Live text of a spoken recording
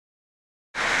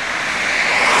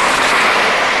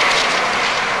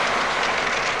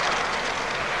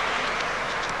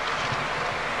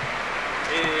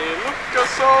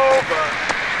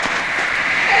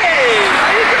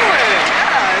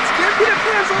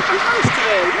open house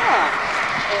today, yeah.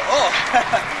 Oh.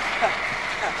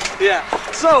 Yeah,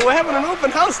 so we're having an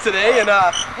open house today, and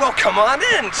well, come on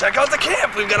in, check out the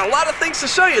camp. We've got a lot of things to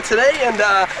show you today, and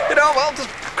you know, well, just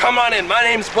come on in. My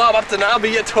name's Bob Upton. I'll be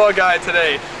your tour guide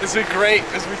today. This will be great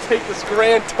as we take this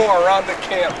grand tour around the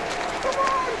camp. Come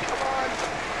on,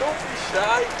 don't be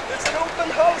shy. It's an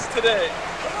open house today.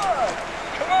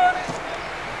 Come on in.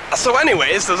 So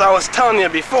anyways, as I was telling you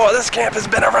before, this camp has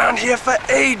been around here for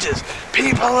ages.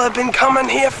 People have been coming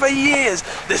here for years.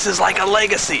 This is like a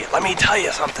legacy. Let me tell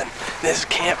you something. This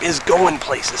camp is going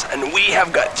places, and we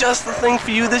have got just the thing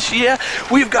for you this year.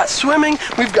 We've got swimming,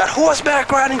 we've got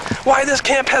horseback riding. Why, this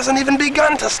camp hasn't even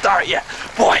begun to start yet.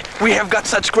 Boy, we have got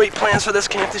such great plans for this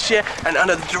camp this year, and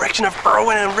under the direction of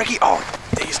Erwin and Ricky, oh,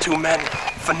 these two men,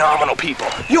 phenomenal people.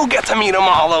 You'll get to meet them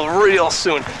all real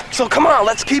soon. So come on,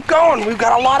 let's keep going. We've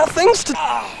got a lot of things to do.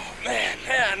 Oh, man.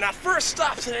 Now, first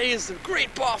stop today is the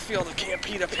great ball field of Camp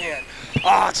Peter Pan.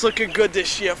 Oh, it's looking good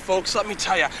this year, folks. Let me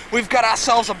tell you, we've got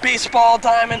ourselves a baseball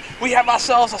diamond. We have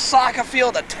ourselves a soccer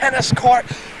field, a tennis court,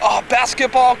 a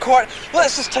basketball court.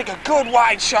 Let's just take a good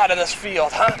wide shot of this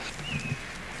field, huh?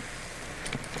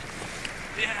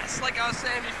 Yes, like I was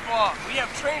saying before, we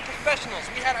have trained professionals.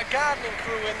 We had a gardening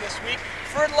crew in this week,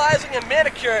 fertilizing and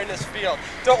manicuring this field.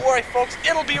 Don't worry, folks,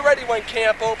 it'll be ready when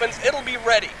camp opens. It'll be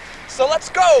ready. So let's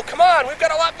go, come on, we've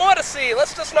got a lot more to see.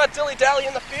 Let's just not dilly-dally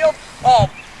in the field. Oh,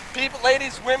 people,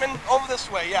 ladies, women, over this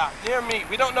way, yeah, near me.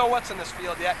 We don't know what's in this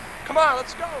field yet. Come on,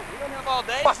 let's go, we don't have all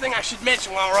day. One thing I should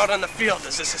mention while we're out on the field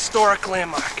is this historic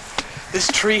landmark. This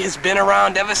tree has been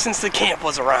around ever since the camp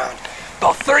was around.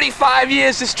 About 35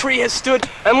 years this tree has stood,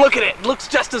 and look at it, it looks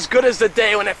just as good as the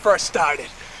day when it first started.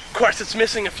 Of course, it's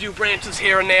missing a few branches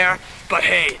here and there, but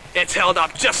hey, it's held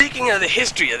up. Just speaking of the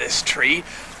history of this tree,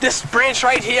 this branch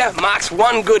right here marks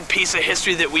one good piece of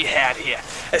history that we had here.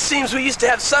 It seems we used to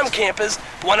have some campers,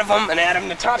 one of them, an Adam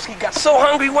Natowski, got so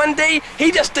hungry one day, he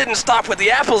just didn't stop with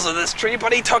the apples of this tree,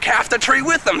 but he took half the tree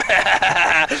with him.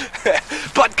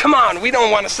 But come on, we don't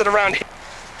want to sit around here.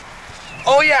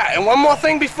 Oh yeah, and one more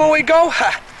thing before we go.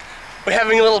 We're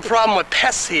having a little problem with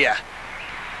pests here.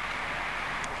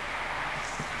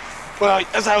 Well,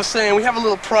 as I was saying, we have a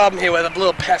little problem here with a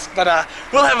little pest, but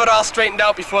we'll have it all straightened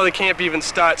out before the camp even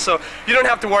starts, so you don't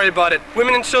have to worry about it.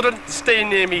 Women and children, stay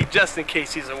near me just in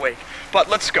case he's awake. But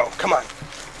let's go, come on.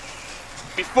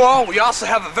 Before, we also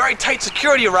have a very tight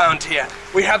security around here.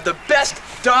 We have the best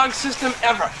dog system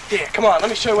ever. Here, come on, let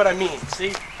me show you what I mean.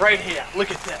 See? Right here, look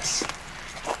at this.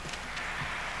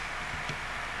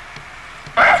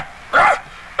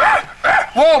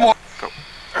 Whoa, boy.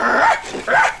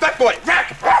 Back, boy.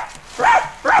 Back.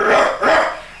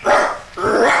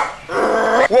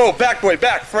 Whoa, back, boy.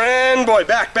 Back. Friend, boy.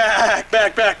 Back.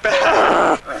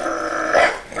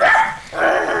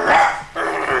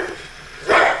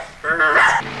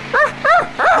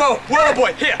 Whoa,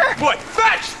 boy. Here, boy.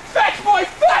 Fetch, boy.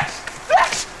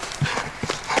 Fetch.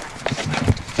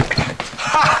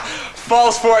 Ha!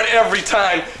 Falls for it every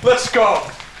time. Let's go.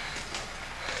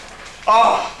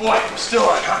 Oh, boy, we're still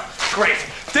on, huh? Great.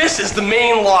 This is the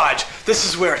main lodge. This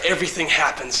is where everything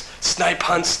happens. Snipe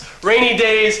hunts, rainy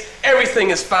days,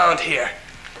 everything is found here.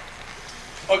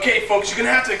 Okay, folks, you're gonna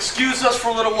have to excuse us for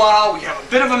a little while. We have a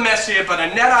bit of a mess here, but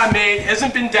a net I made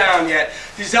hasn't been down yet.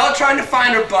 She's out trying to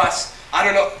find her bus. I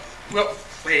don't know. Well,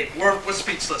 wait, we're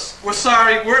speechless. We're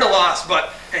sorry, we're at a loss,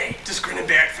 but hey, just grin and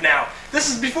bear it for now.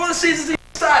 This is before the season's even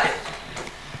started.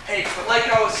 Hey, but like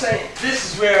I was saying,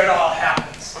 this is where it all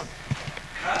happens.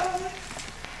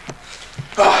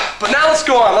 But now let's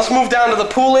go on. Let's move down to the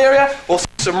pool area. We'll see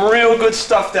some real good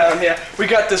stuff down here. We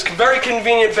got this very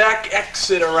convenient back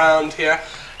exit around here.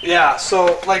 Yeah,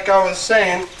 so like I was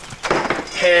saying,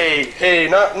 hey,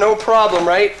 no problem,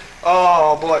 right?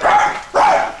 Oh boy.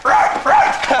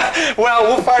 Well,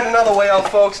 we'll find another way out,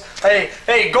 folks. Hey,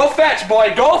 go fetch,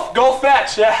 boy. Go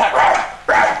fetch. Yeah.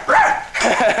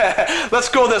 Let's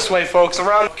go this way, folks.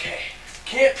 Around. Okay.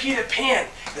 Camp Peter Pan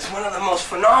is one of the most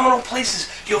phenomenal places.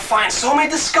 You'll find so many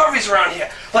discoveries around here.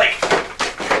 Like,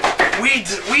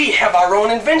 we have our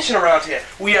own invention around here.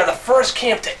 We are the first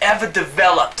camp to ever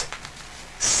develop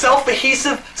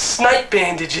self-adhesive snipe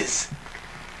bandages.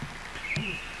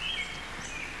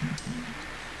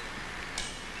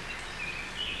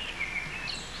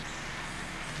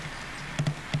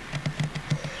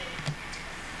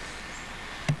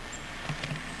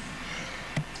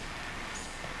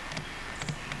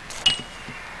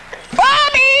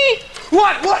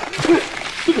 What? Well,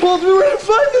 we'll be ready in 5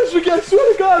 minutes, we I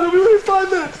swear to God, we'll be ready in 5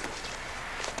 minutes.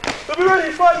 We'll be ready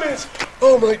in 5 minutes.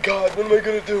 Oh my God, what am I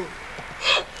gonna do?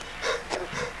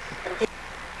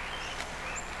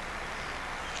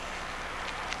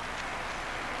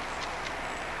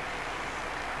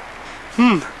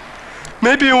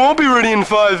 Maybe it won't be ready in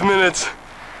 5 minutes.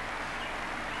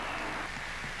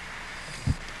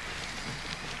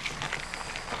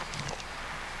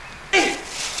 Hey,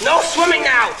 no swimming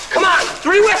now. Come on,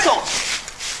 3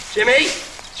 whistles. Jimmy,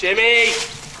 Jimmy,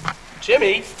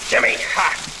 Jimmy, Jimmy.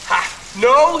 Ha, ha.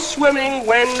 No swimming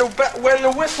when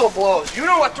the whistle blows. You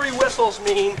know what 3 whistles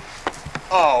mean.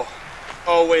 Oh,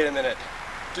 wait a minute.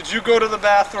 Did you go to the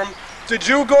bathroom? Did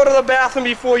you go to the bathroom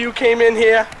before you came in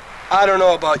here? I don't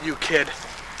know about you, kid.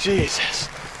 Jesus.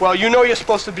 Well, you know you're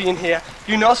supposed to be in here.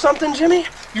 You know something, Jimmy?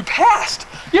 You passed.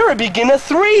 You're a beginner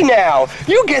 3 now.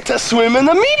 You get to swim in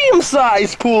the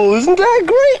medium-sized pool. Isn't that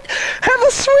great? Have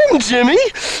a swim, Jimmy.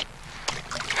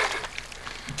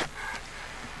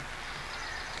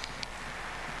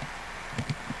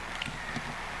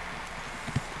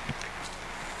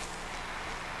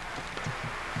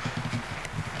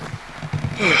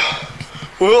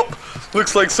 Well,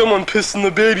 looks like someone pissed in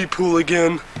the baby pool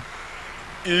again.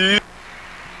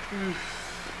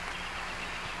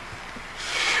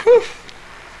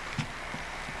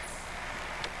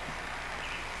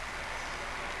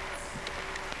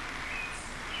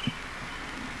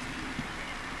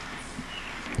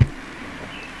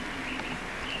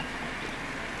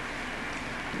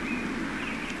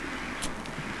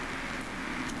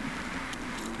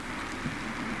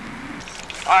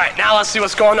 Alright, now let's see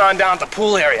what's going on down at the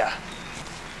pool area.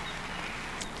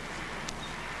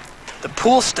 The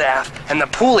pool staff and the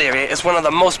pool area is one of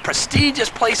the most prestigious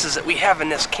places that we have in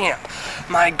this camp.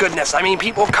 My goodness, I mean,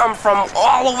 people come from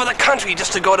all over the country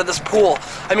just to go to this pool.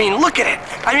 I mean, look at it.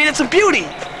 I mean, it's a beauty.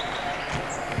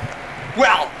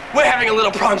 Well, we're having a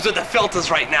little problems with the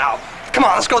filters right now. Come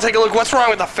on, let's go take a look. What's wrong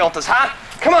with the filters, huh?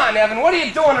 Come on, Evan, what are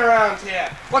you doing around here?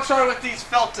 What's wrong with these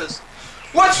filters?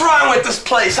 What's wrong with this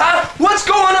place, huh? What's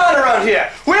going on around here?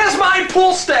 Where's my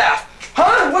pool staff?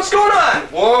 Huh? What's going on?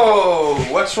 Whoa,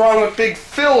 what's wrong with Big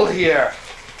Phil here?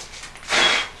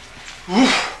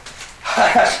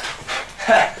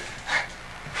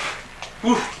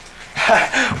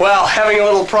 Well, having a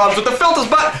little problems with the filters,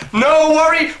 but no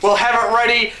worry, we'll have it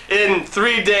ready in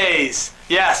 3 days.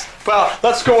 Yes, well,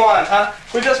 let's go on, huh?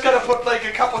 We just gotta put like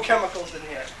a couple chemicals in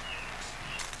here.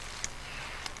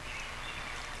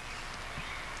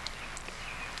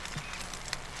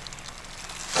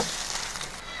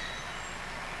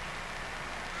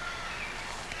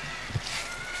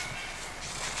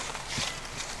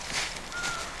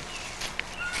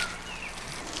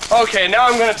 Okay, now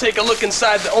I'm going to take a look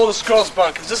inside the oldest girls'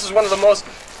 bunk, because this is one of the most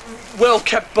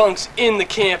well-kept bunks in the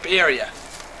camp area.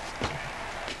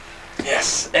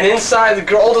 Yes, and inside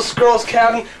the oldest girls'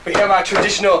 cabin, we have our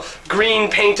traditional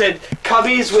green-painted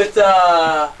cubbies with,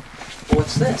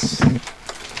 what's this?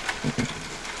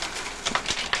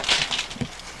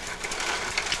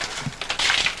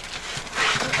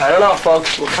 I don't know,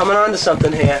 folks. We're coming on to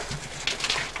something here.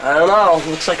 I don't know.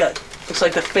 Looks like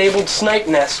the fabled snipe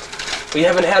nest. We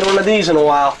haven't had one of these in a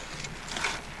while.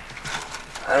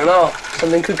 I don't know.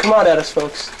 Something could come out at us,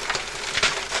 folks.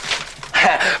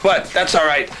 But that's all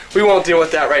right. We won't deal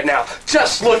with that right now.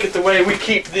 Just look at the way we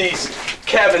keep these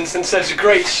cabins in such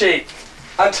great shape.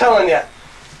 I'm telling you,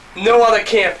 no other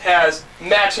camp has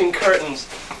matching curtains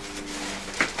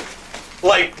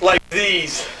like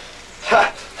these.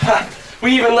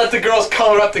 We even let the girls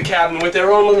color up the cabin with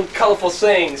their own little colorful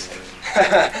sayings.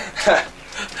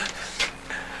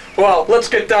 Well, let's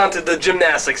get down to the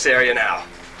gymnastics area now.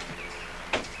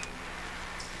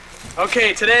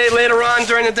 Okay, today, later on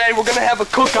during the day, we're going to have a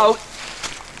cookout.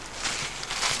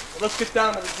 Let's get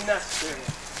down to the gymnastics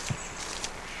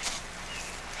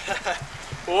area.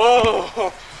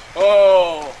 Whoa!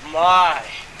 Oh, my.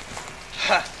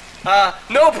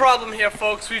 No problem here,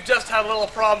 folks. We've just had a little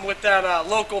problem with that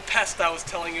local pest I was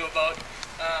telling you about.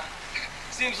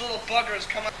 Seems little buggers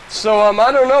come up. So,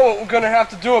 I don't know what we're going to have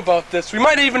to do about this. We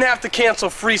might even have to cancel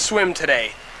free swim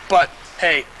today. But,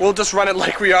 hey, we'll just run it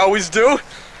like we always do.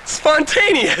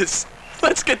 Spontaneous.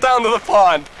 Let's get down to the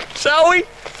pond, shall we?